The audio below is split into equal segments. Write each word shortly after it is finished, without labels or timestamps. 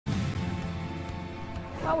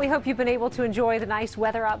Well, we hope you've been able to enjoy the nice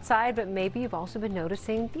weather outside, but maybe you've also been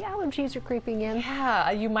noticing the allergies are creeping in. Yeah,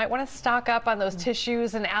 you might want to stock up on those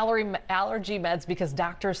tissues and allergy meds because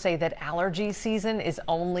doctors say that allergy season is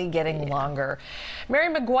only getting longer. Mary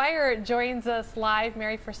McGuire joins us live.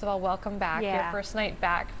 Mary, first of all, welcome back. Your first night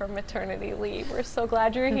back from maternity leave. We're so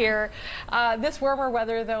glad you're here. This warmer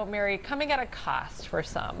weather, though, Mary, coming at a cost for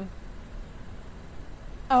some.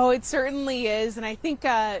 Oh, it certainly is. And I think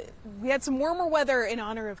we had some warmer weather in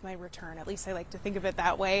honor of my return. At least I like to think of it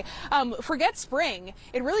that way. Forget spring.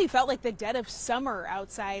 It really felt like the dead of summer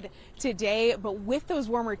outside today. But with those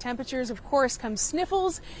warmer temperatures, of course, come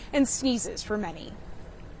sniffles and sneezes for many.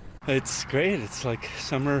 It's great. It's like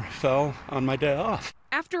summer fell on my day off.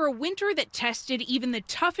 After a winter that tested even the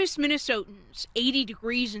toughest Minnesotans, 80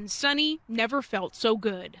 degrees and sunny never felt so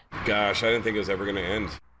good. Gosh, I didn't think it was ever going to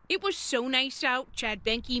end. It was so nice out, Chad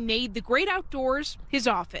Benke made the great outdoors his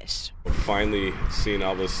office. Finally seeing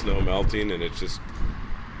all the snow melting, and it's just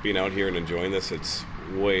being out here and enjoying this, it's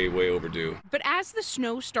way, way overdue. But as the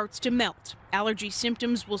snow starts to melt, allergy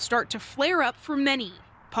symptoms will start to flare up for many.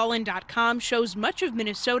 Pollen.com shows much of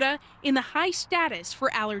Minnesota in the high status for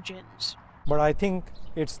allergens. But I think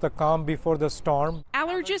it's the calm before the storm.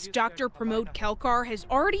 Allergist Dr. Pramod Kelkar has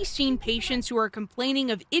already seen patients who are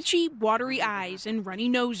complaining of itchy, watery eyes and runny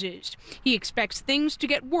noses. He expects things to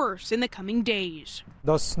get worse in the coming days.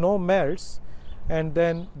 The snow melts and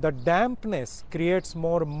then the dampness creates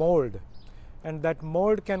more mold. And that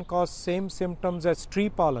mold can cause same symptoms as tree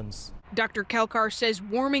pollens. Dr. Kelkar says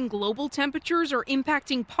warming global temperatures are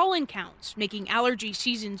impacting pollen counts, making allergy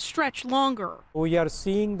season stretch longer. We are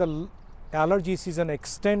seeing the allergy season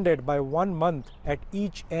extended by 1 month at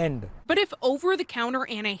each end. But if over-the-counter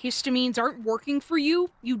antihistamines aren't working for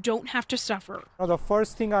you, you don't have to suffer. Now, the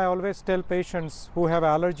first thing I always tell patients who have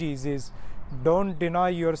allergies is don't deny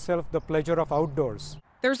yourself the pleasure of outdoors.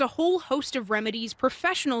 There's a whole host of remedies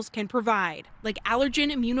professionals can provide, like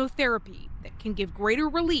allergen immunotherapy, that can give greater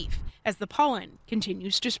relief as the pollen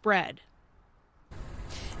continues to spread.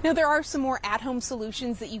 Now, there are some more at-home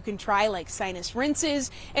solutions that you can try, like sinus rinses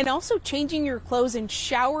and also changing your clothes and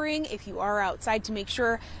showering if you are outside to make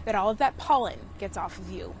sure that all of that pollen gets off of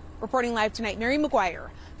you. Reporting live tonight, Mary McGuire,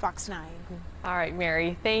 Fox 9. All right,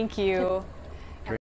 Mary, thank you.